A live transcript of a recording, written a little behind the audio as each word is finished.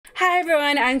Hi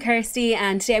everyone, I'm Kirsty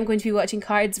and today I'm going to be watching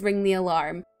KARD's Ring the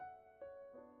Alarm.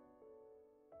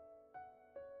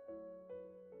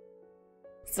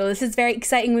 So this is very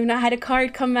exciting. We've not had a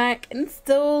KARD come back in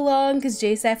so long because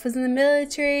JSF was in the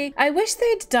military. I wish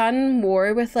they'd done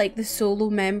more with like the solo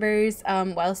members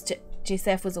whilst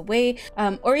JSF was away,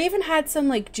 or even had some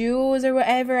like duos or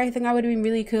whatever. I think that would have been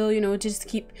really cool, you know, just to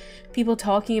keep people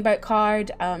talking about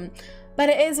KARD. But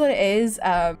it is what it is.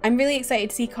 I'm really excited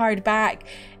to see KARD back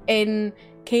in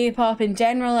K-pop in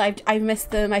general. I've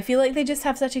missed them. I feel like they just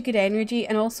have such a good energy,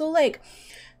 and also like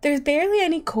there's barely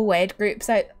any co-ed groups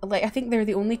out. Like I think they're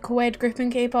the only co-ed group in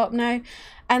K-pop now,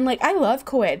 and like I love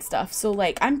co-ed stuff, so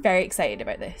like I'm very excited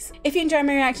about this. If you enjoyed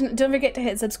my reaction, don't forget to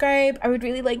hit subscribe. I would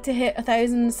really like to hit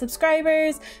 1,000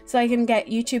 subscribers so I can get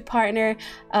YouTube partner,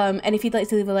 and if you'd like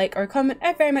to leave a like or a comment,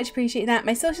 I'd very much appreciate that.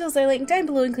 My socials are linked down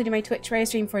below, including my Twitch where I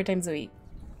stream 4 times a week.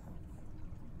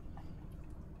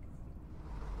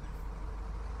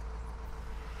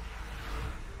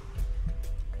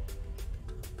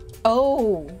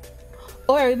 Oh,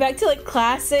 are we back to like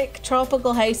classic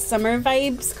tropical house summer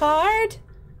vibes KARD?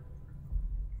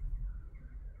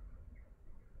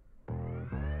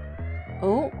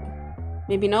 Oh,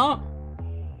 maybe not.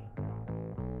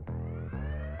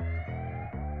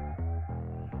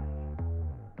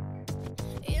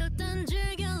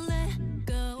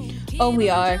 Oh,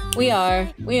 we are.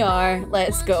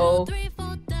 Let's go.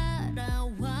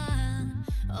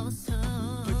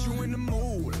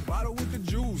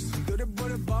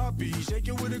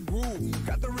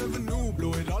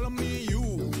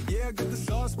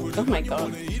 Oh my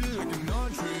god.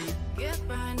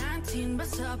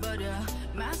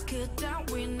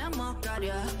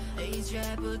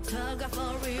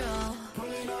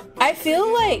 I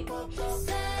feel like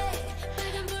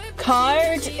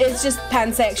KARD is just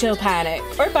pansexual panic,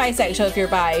 or bisexual if you're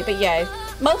bi, but yeah,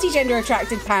 multi-gender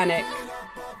attracted panic.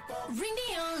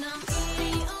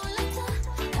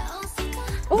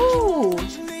 Ooh,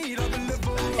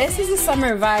 this is a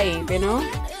summer vibe, you know?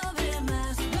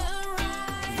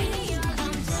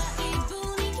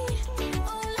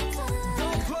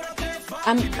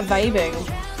 I'm vibing.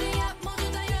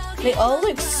 They all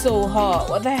look so hot.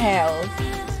 What the hell?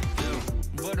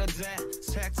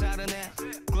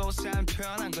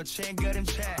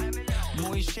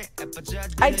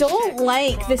 I don't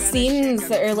like the scenes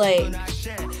that are like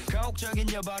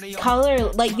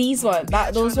color, like these ones,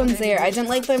 those ones there. I don't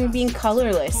like them being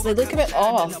colorless. They look a bit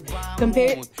off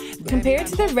compared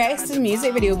to the rest of the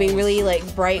music video being really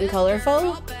like bright and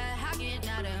colorful.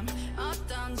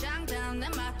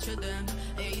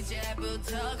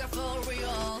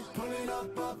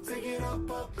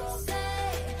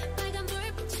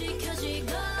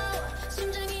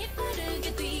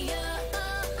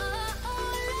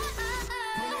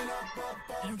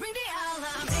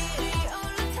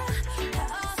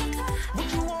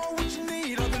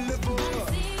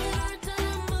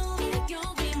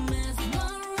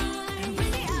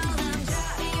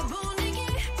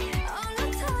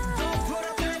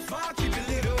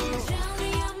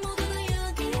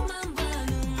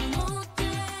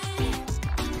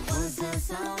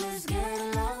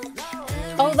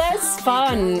 Oh, that's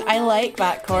fun. I like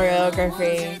that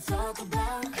choreography.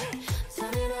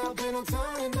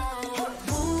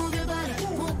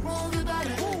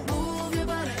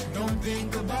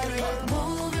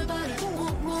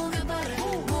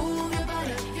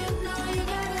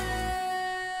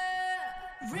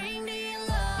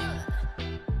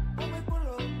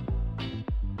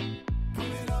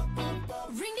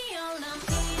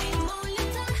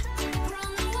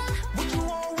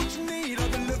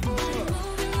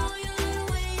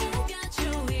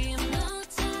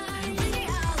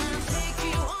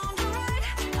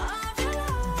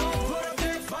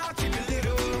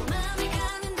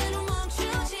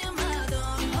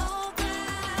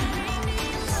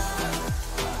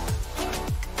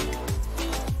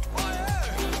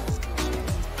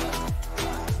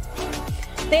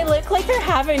 They look like they're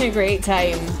having a great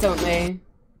time, don't they?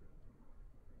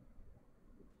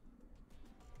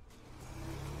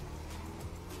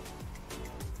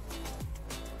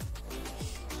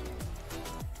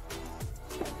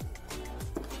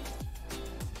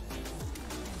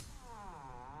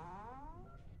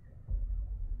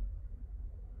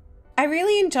 I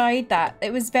really enjoyed that.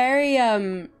 It was very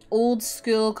old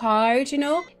school KARD, you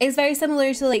know? It's very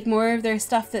similar to like more of their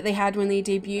stuff that they had when they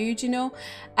debuted, you know?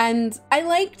 And I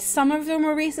liked some of their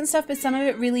more recent stuff, but some of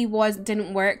it really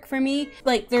didn't work for me.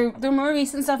 Like their more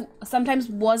recent stuff sometimes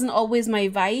wasn't always my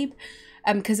vibe.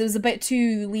 because it was a bit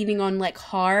too leaning on like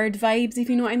hard vibes, if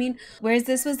you know what I mean. Whereas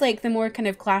this was like the more kind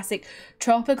of classic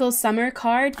tropical summer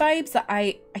KARD vibes that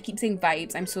I keep saying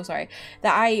vibes, I'm so sorry,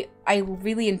 that I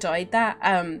really enjoyed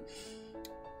that.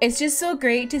 It's just so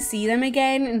great to see them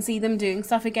again and see them doing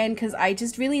stuff again, because I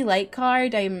just really like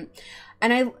KARD.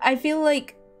 And I feel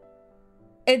like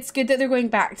it's good that they're going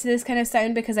back to this kind of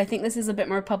sound, because I think this is a bit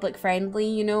more public friendly,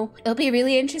 you know. It'll be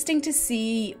really interesting to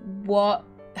see what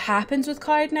happens with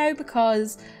KARD now,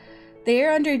 because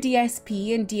they're under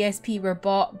DSP, and DSP were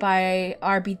bought by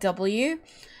RBW,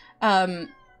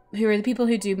 who are the people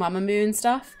who do Mamamoo and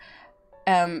stuff.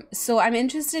 So I'm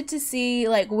interested to see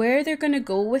like where they're gonna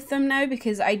go with them now,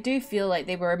 because I do feel like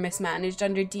they were mismanaged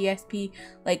under DSP,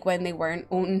 like when they weren't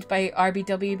owned by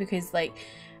RBW, because like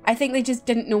I think they just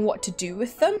didn't know what to do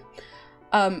with them.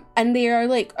 And they are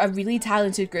like a really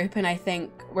talented group, and I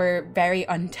think we're very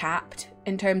untapped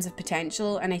in terms of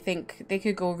potential, and I think they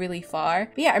could go really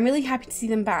far. But yeah, I'm really happy to see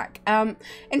them back.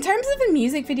 In terms of the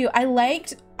music video, I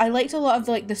liked a lot of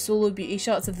like the solo beauty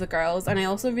shots of the girls, and I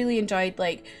also really enjoyed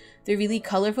like the really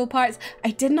colorful parts.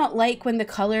 I did not like when the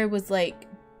color was like,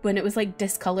 when it was like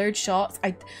discolored shots.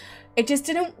 It just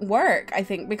didn't work, I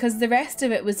think, because the rest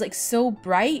of it was like so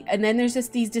bright, and then there's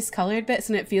just these discolored bits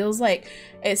and it feels like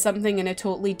it's something in a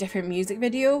totally different music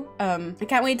video. I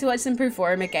can't wait to watch them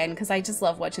perform again, because I just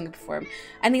love watching them perform.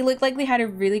 And they looked like they had a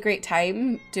really great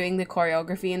time doing the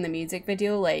choreography in the music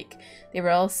video. Like, they were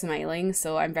all smiling,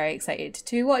 so I'm very excited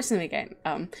to watch them again.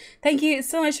 Thank you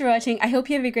so much for watching. I hope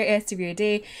you have a great rest of your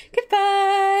day.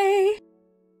 Goodbye!